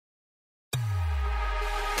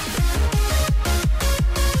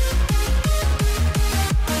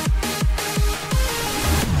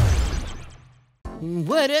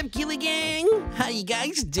What up, Gilly Gang? How you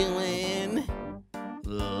guys doing?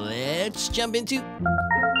 Let's jump into...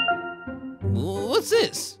 What's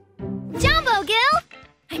this? Jumbo, Gil!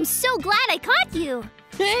 I'm so glad I caught you.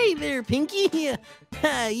 Hey there, Pinky.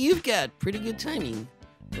 You've got pretty good timing.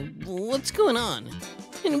 What's going on?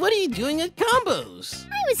 And what are you doing at Combo's?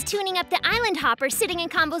 I was tuning up the island hopper sitting in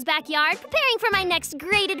Combo's backyard, preparing for my next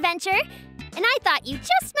great adventure. And I thought you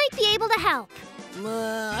just might be able to help.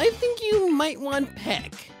 I think you might want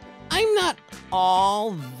Peck. I'm not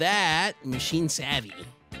all that machine savvy.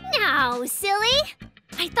 No, silly.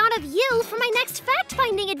 I thought of you for my next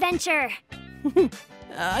fact-finding adventure.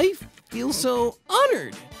 I feel so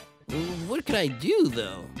honored. What could I do,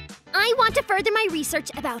 though? I want to further my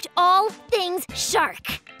research about all things shark.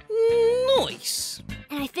 Nice.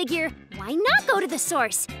 And I figure, why not go to the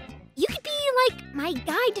source? You could be like my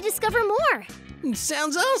guide to discover more.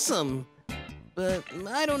 Sounds awesome. But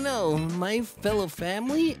I don't know, my fellow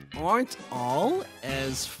family aren't all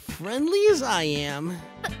as friendly as I am.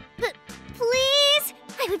 But please?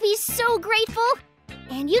 I would be so grateful.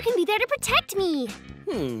 And you can be there to protect me.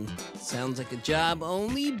 Sounds like a job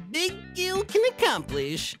only Big Gil can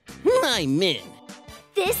accomplish. I'm in.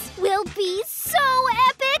 This will be so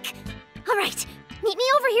epic! All right, meet me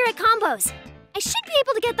over here at Combo's. I should be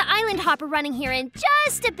able to get the island hopper running here in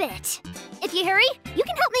just a bit. If you hurry, you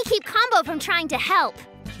can help me keep Combo from trying to help.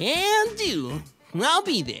 Can do. I'll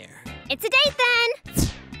be there. It's a date then!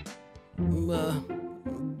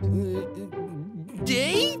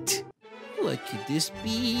 Date? What could this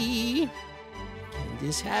be? Can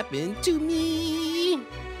this happen to me?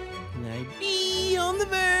 Can I be on the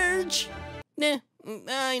verge? Nah,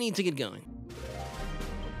 I need to get going.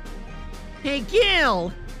 Hey,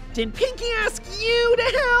 Gil! Did Pinky ask you to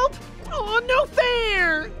help? Oh, no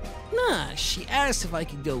fair! Nah, she asked if I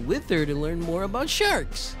could go with her to learn more about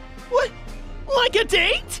sharks. What? Like a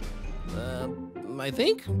date? I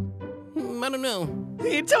think? I don't know.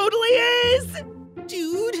 It totally is!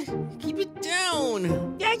 Dude, keep it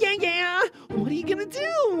down. Yeah. What are you gonna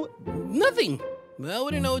do? Nothing. I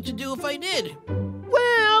wouldn't know what to do if I did.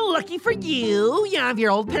 Well, lucky for you, you have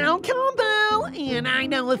your old pal Combo, and I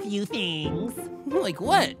know a few things. Like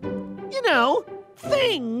what? You know,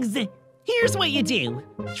 things. Here's what you do.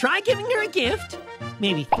 Try giving her a gift.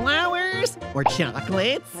 Maybe flowers or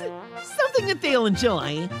chocolates. Something that they'll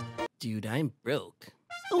enjoy. Dude, I'm broke.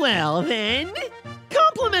 Well then,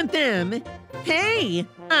 compliment them. Hey,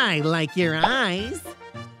 I like your eyes.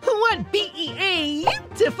 What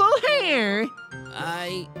beautiful hair.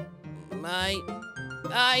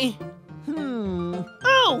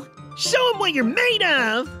 Oh, show them what you're made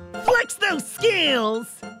of. Flex those skills.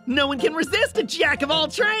 No one can resist a jack of all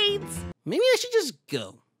trades. Maybe I should just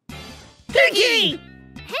go. Pinky!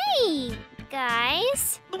 Hey,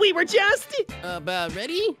 guys. We were just... About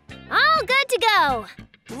ready? All good to go.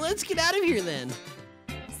 Let's get out of here then.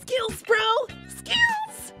 Skills, bro.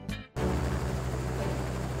 Skills!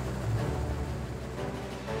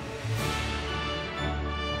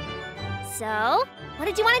 So, what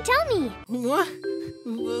did you want to tell me? What?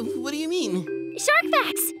 What do you mean? Shark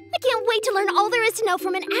facts! I can't wait to learn all there is to know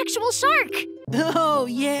from an actual shark. Oh,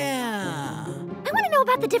 yeah. I want to know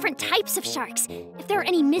about the different types of sharks. If there are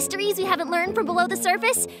any mysteries we haven't learned from below the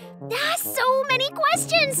surface. So many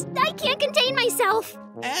questions! I can't contain myself.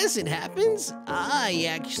 As it happens, I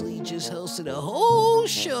actually just hosted a whole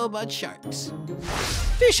show about sharks.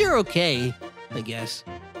 Fish are okay, I guess.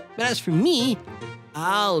 But as for me,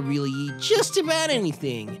 I'll really eat just about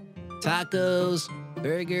anything. Tacos,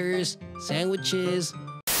 burgers, sandwiches.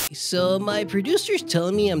 So my producer's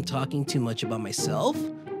telling me I'm talking too much about myself,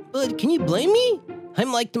 but can you blame me?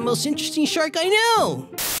 I'm like the most interesting shark I know.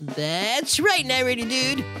 That's right, narrator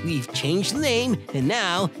dude. We've changed the name, and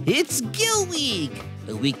now it's Gil Week,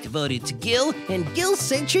 a week devoted to Gil and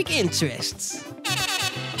Gil-centric interests.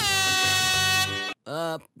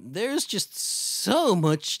 There's just so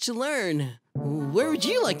much to learn. Where would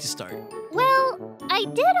you like to start? Well, I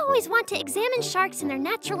did always want to examine sharks in their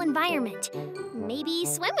natural environment. Maybe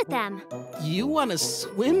swim with them. You want to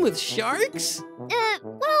swim with sharks?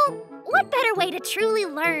 Well, what better way to truly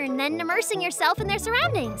learn than immersing yourself in their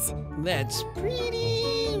surroundings? That's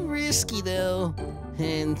pretty risky, though.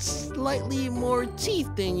 And slightly more teeth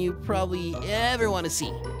than you probably ever want to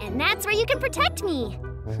see. And that's where you can protect me.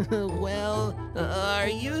 Well, are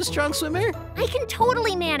you a strong swimmer? I can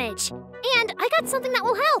totally manage. And I got something that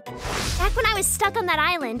will help. Back when I was stuck on that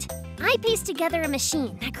island, I pieced together a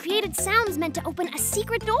machine that created sounds meant to open a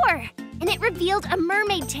secret door. And it revealed a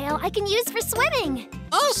mermaid tail I can use for swimming.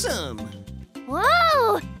 Awesome!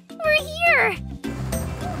 Whoa! We're here!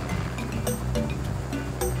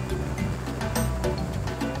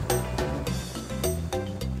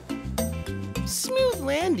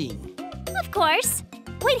 landing. Of course.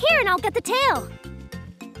 Wait here and I'll get the tail.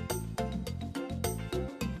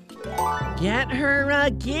 Get her a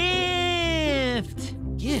gift.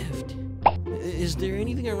 Gift? Is there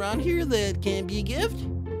anything around here that can be a gift?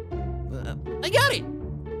 I got it!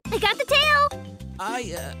 I got the tail.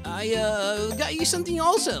 I got you something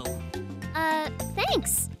also.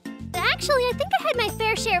 Thanks. Actually, I think I had my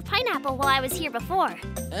fair share of pineapple while I was here before.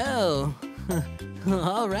 Oh,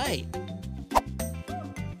 all right.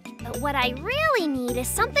 But what I really need is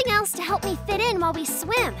something else to help me fit in while we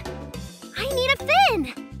swim. I need a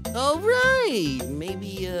fin. All right,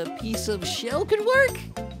 maybe a piece of shell could work?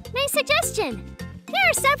 Nice suggestion. There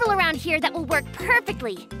are several around here that will work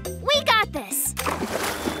perfectly. We got this.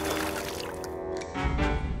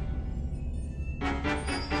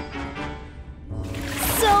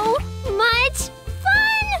 So much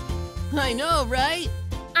fun! I know, right?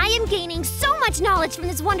 I am gaining so much knowledge from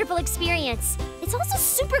this wonderful experience. It's also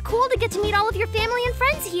super cool to get to meet all of your family and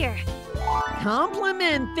friends here.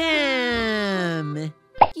 Compliment them.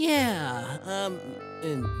 Yeah,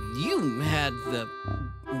 and you had the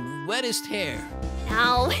wettest hair.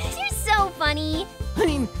 Oh, you're so funny. I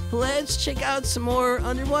mean, let's check out some more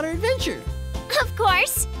underwater adventure. Of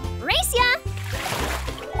course. Race ya!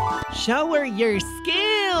 Show her your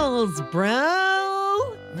skills, bro.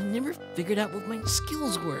 I never figured out what my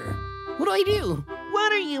skills were. What do I do?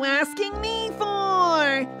 What are you asking me for?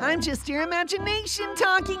 I'm just your imagination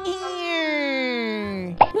talking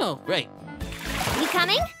here. Oh, right. You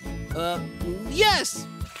coming? Yes!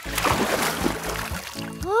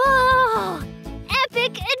 Oh,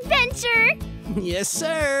 epic adventure! Yes,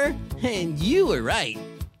 sir. And you were right.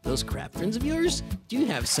 Those crab friends of yours do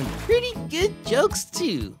have some pretty good jokes,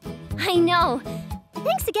 too. I know.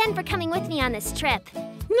 Thanks again for coming with me on this trip.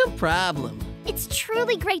 No problem. It's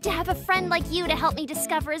truly great to have a friend like you to help me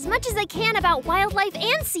discover as much as I can about wildlife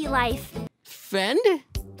and sea life. Friend?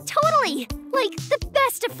 Totally! Like the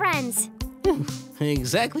best of friends.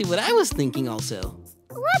 Exactly what I was thinking also.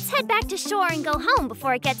 Let's head back to shore and go home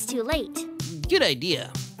before it gets too late. Good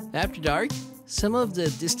idea. After dark, some of the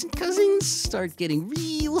distant cousins start getting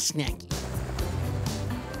real snacky.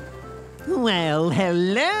 Well,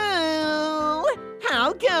 hello.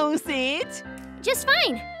 How goes it? Just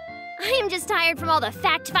fine. I am just tired from all the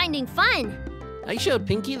fact-finding fun. I showed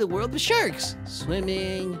Pinky the world of sharks.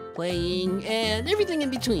 Swimming, playing, and everything in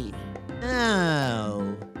between.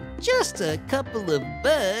 Oh. Just a couple of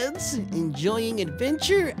buds enjoying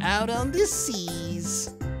adventure out on the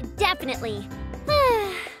seas. Definitely.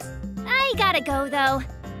 I gotta go, though.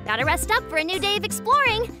 Gotta rest up for a new day of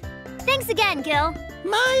exploring. Thanks again, Gil.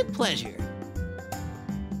 My pleasure.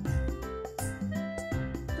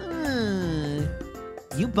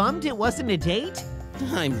 You bummed it wasn't a date?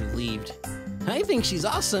 I'm relieved. I think she's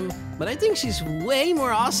awesome, but I think she's way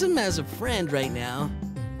more awesome as a friend right now.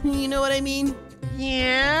 You know what I mean?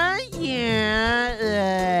 Yeah.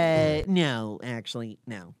 No, actually,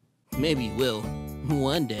 no. Maybe you will.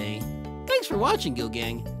 One day. Thanks for watching, Gil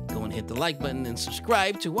Gang. Go and hit the like button and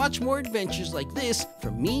subscribe to watch more adventures like this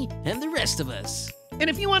from me and the rest of us. And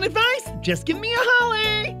if you want advice, just give me a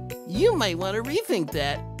holler. You might want to rethink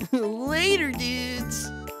that. Later, dudes.